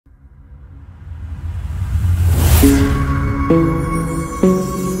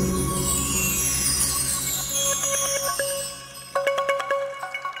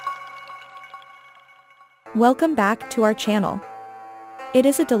Welcome back to our channel. It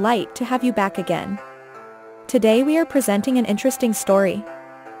is a delight to have you back again. Today we are presenting an interesting story.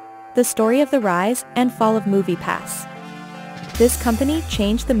 The story of the rise and fall of MoviePass. This company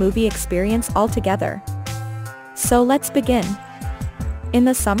changed the movie experience altogether. So let's begin. In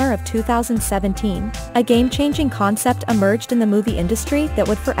the summer of 2017, a game-changing concept emerged in the movie industry that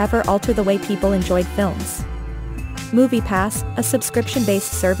would forever alter the way people enjoyed films. MoviePass, a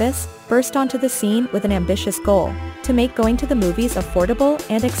subscription-based service, burst onto the scene with an ambitious goal: to make going to the movies affordable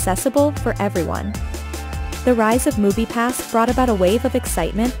and accessible for everyone. The rise of MoviePass brought about a wave of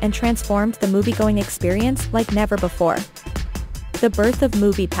excitement and transformed the movie-going experience like never before. The birth of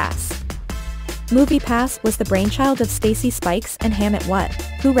MoviePass. MoviePass was the brainchild of Stacy Spikes and Hammett Watt,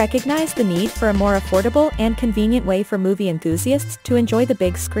 who recognized the need for a more affordable and convenient way for movie enthusiasts to enjoy the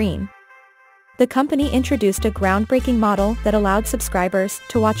big screen. The company introduced a groundbreaking model that allowed subscribers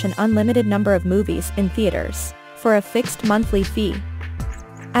to watch an unlimited number of movies in theaters, for a fixed monthly fee.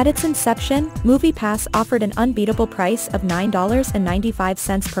 At its inception, MoviePass offered an unbeatable price of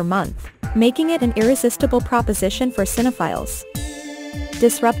 $9.95 per month, making it an irresistible proposition for cinephiles.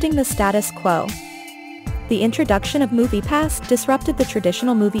 Disrupting the status quo. The introduction of MoviePass disrupted the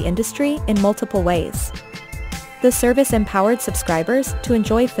traditional movie industry in multiple ways. The service empowered subscribers to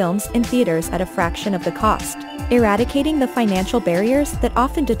enjoy films in theaters at a fraction of the cost, eradicating the financial barriers that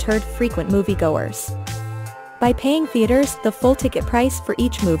often deterred frequent moviegoers. By paying theaters the full ticket price for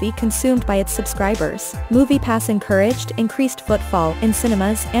each movie consumed by its subscribers, MoviePass encouraged increased footfall in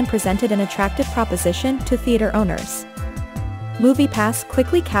cinemas and presented an attractive proposition to theater owners. MoviePass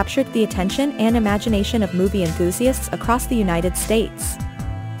quickly captured the attention and imagination of movie enthusiasts across the United States.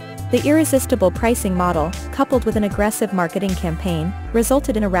 The irresistible pricing model, coupled with an aggressive marketing campaign,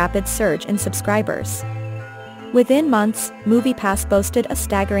 resulted in a rapid surge in subscribers. Within months, MoviePass boasted a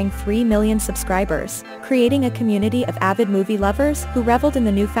staggering 3 million subscribers, creating a community of avid movie lovers who reveled in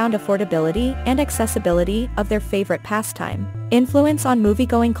the newfound affordability and accessibility of their favorite pastime. Influence on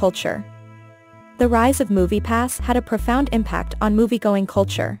moviegoing culture. The rise of MoviePass had a profound impact on moviegoing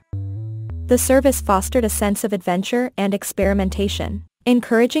culture. The service fostered a sense of adventure and experimentation,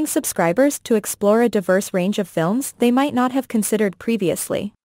 encouraging subscribers to explore a diverse range of films they might not have considered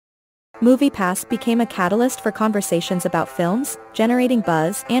previously. MoviePass became a catalyst for conversations about films, generating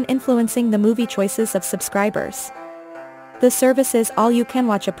buzz and influencing the movie choices of subscribers. The service's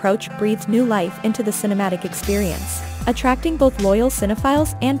all-you-can-watch approach breathed new life into the cinematic experience, attracting both loyal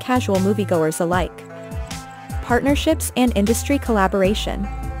cinephiles and casual moviegoers alike. Partnerships and industry collaboration.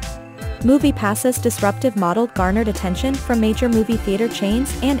 MoviePass's disruptive model garnered attention from major movie theater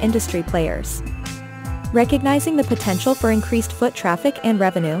chains and industry players. Recognizing the potential for increased foot traffic and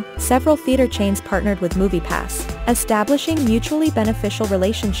revenue, several theater chains partnered with MoviePass, establishing mutually beneficial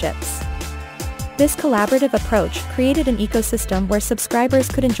relationships. This collaborative approach created an ecosystem where subscribers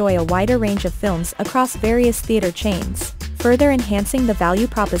could enjoy a wider range of films across various theater chains, further enhancing the value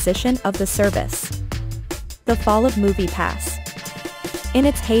proposition of the service. The fall of MoviePass. In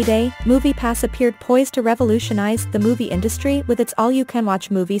its heyday, MoviePass appeared poised to revolutionize the movie industry with its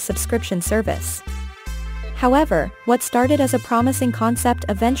all-you-can-watch movie subscription service. However, what started as a promising concept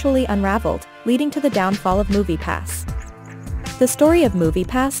eventually unraveled, leading to the downfall of MoviePass. The story of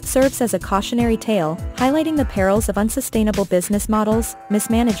MoviePass serves as a cautionary tale, highlighting the perils of unsustainable business models,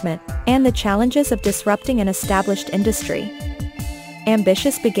 mismanagement, and the challenges of disrupting an established industry.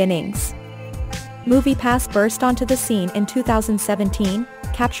 Ambitious beginnings. MoviePass burst onto the scene in 2017,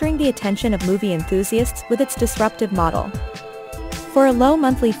 capturing the attention of movie enthusiasts with its disruptive model. For a low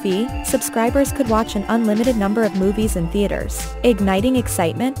monthly fee, subscribers could watch an unlimited number of movies in theaters, igniting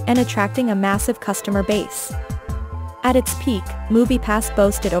excitement and attracting a massive customer base. At its peak, MoviePass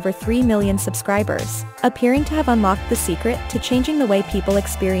boasted over 3 million subscribers, appearing to have unlocked the secret to changing the way people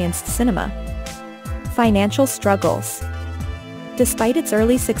experienced cinema. Financial struggles. Despite its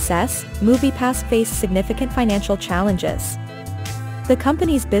early success, MoviePass faced significant financial challenges. The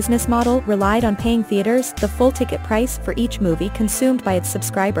company's business model relied on paying theaters the full ticket price for each movie consumed by its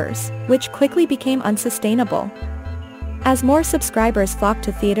subscribers, which quickly became unsustainable. As more subscribers flocked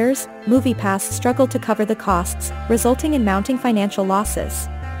to theaters, MoviePass struggled to cover the costs, resulting in mounting financial losses.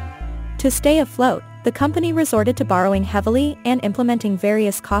 To stay afloat, the company resorted to borrowing heavily and implementing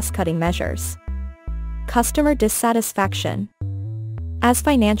various cost-cutting measures. Customer dissatisfaction. As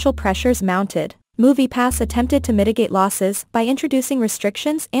financial pressures mounted, MoviePass attempted to mitigate losses by introducing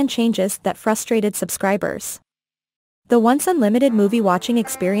restrictions and changes that frustrated subscribers. The once unlimited movie-watching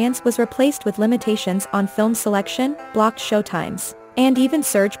experience was replaced with limitations on film selection, blocked showtimes, and even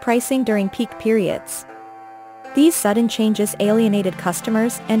surge pricing during peak periods. These sudden changes alienated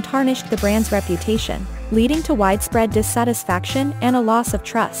customers and tarnished the brand's reputation, leading to widespread dissatisfaction and a loss of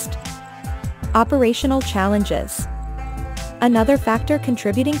trust. Operational challenges. Another factor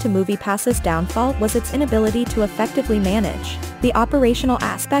contributing to MoviePass's downfall was its inability to effectively manage the operational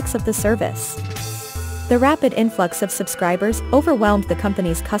aspects of the service. The rapid influx of subscribers overwhelmed the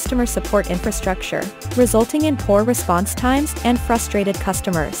company's customer support infrastructure, resulting in poor response times and frustrated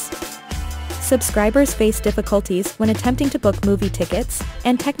customers. Subscribers faced difficulties when attempting to book movie tickets,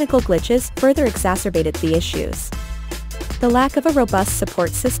 and technical glitches further exacerbated the issues. The lack of a robust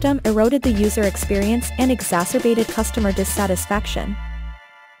support system eroded the user experience and exacerbated customer dissatisfaction.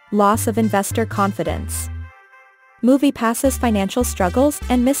 Loss of investor confidence. MoviePass's financial struggles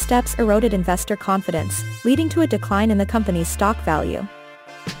and missteps eroded investor confidence, leading to a decline in the company's stock value.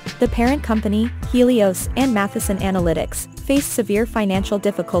 The parent company, Helios and Matheson Analytics, faced severe financial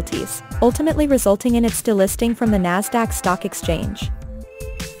difficulties, ultimately resulting in its delisting from the Nasdaq Stock Exchange.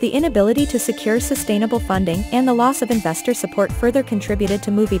 The inability to secure sustainable funding and the loss of investor support further contributed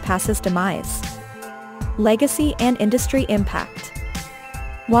to MoviePass's demise. Legacy and industry impact.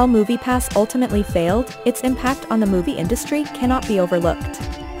 While MoviePass ultimately failed, its impact on the movie industry cannot be overlooked.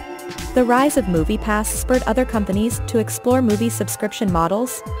 The rise of MoviePass spurred other companies to explore movie subscription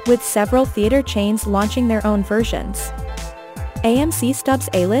models, with several theater chains launching their own versions. AMC Stubs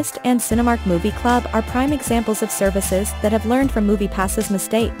A-List and Cinemark Movie Club are prime examples of services that have learned from MoviePass's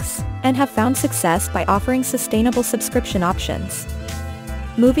mistakes, and have found success by offering sustainable subscription options.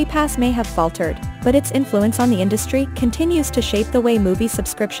 MoviePass may have faltered, but its influence on the industry continues to shape the way movie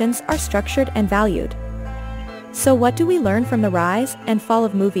subscriptions are structured and valued. So what do we learn from the rise and fall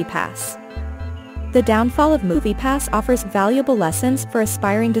of MoviePass? The downfall of MoviePass offers valuable lessons for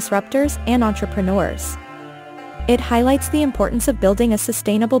aspiring disruptors and entrepreneurs. It highlights the importance of building a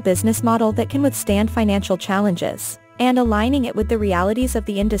sustainable business model that can withstand financial challenges, and aligning it with the realities of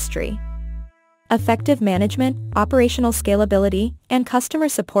the industry. Effective management, operational scalability, and customer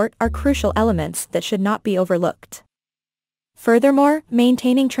support are crucial elements that should not be overlooked. Furthermore,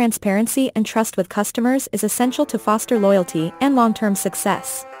 maintaining transparency and trust with customers is essential to foster loyalty and long-term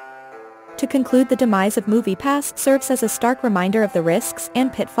success. To conclude, the demise of MoviePass serves as a stark reminder of the risks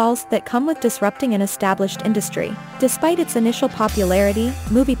and pitfalls that come with disrupting an established industry. Despite its initial popularity,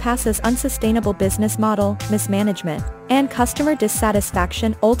 MoviePass's unsustainable business model, mismanagement, and customer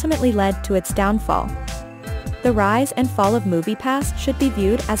dissatisfaction ultimately led to its downfall. The rise and fall of MoviePass should be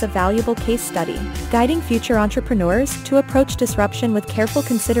viewed as a valuable case study, guiding future entrepreneurs to approach disruption with careful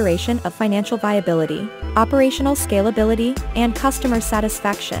consideration of financial viability, operational scalability, and customer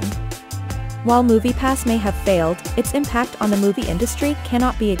satisfaction. While MoviePass may have failed, its impact on the movie industry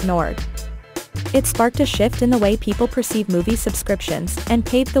cannot be ignored. It sparked a shift in the way people perceive movie subscriptions and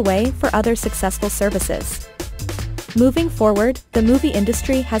paved the way for other successful services. Moving forward, the movie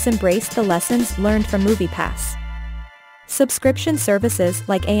industry has embraced the lessons learned from MoviePass. Subscription services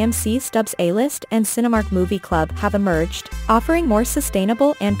like AMC Stubs A-List and Cinemark Movie Club have emerged, offering more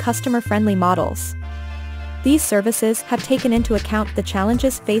sustainable and customer-friendly models. These services have taken into account the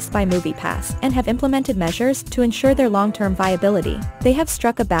challenges faced by MoviePass and have implemented measures to ensure their long-term viability. They have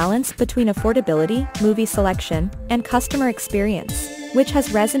struck a balance between affordability, movie selection, and customer experience, which has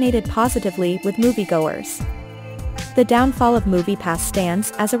resonated positively with moviegoers. The downfall of MoviePass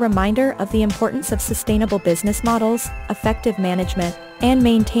stands as a reminder of the importance of sustainable business models, effective management, and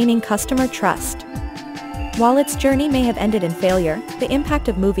maintaining customer trust. While its journey may have ended in failure, the impact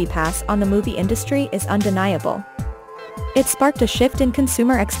of MoviePass on the movie industry is undeniable. It sparked a shift in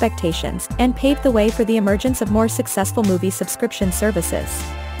consumer expectations and paved the way for the emergence of more successful movie subscription services.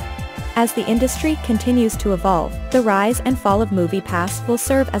 As the industry continues to evolve, the rise and fall of MoviePass will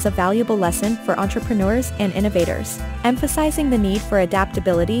serve as a valuable lesson for entrepreneurs and innovators, emphasizing the need for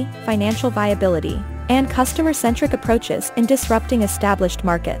adaptability, financial viability, and customer-centric approaches in disrupting established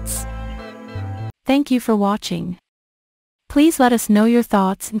markets. Thank you for watching. Please let us know your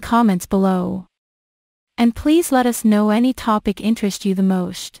thoughts and comments below. And please let us know any topic interests you the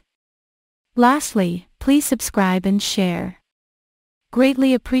most. Lastly, please subscribe and share.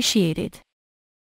 Greatly appreciated.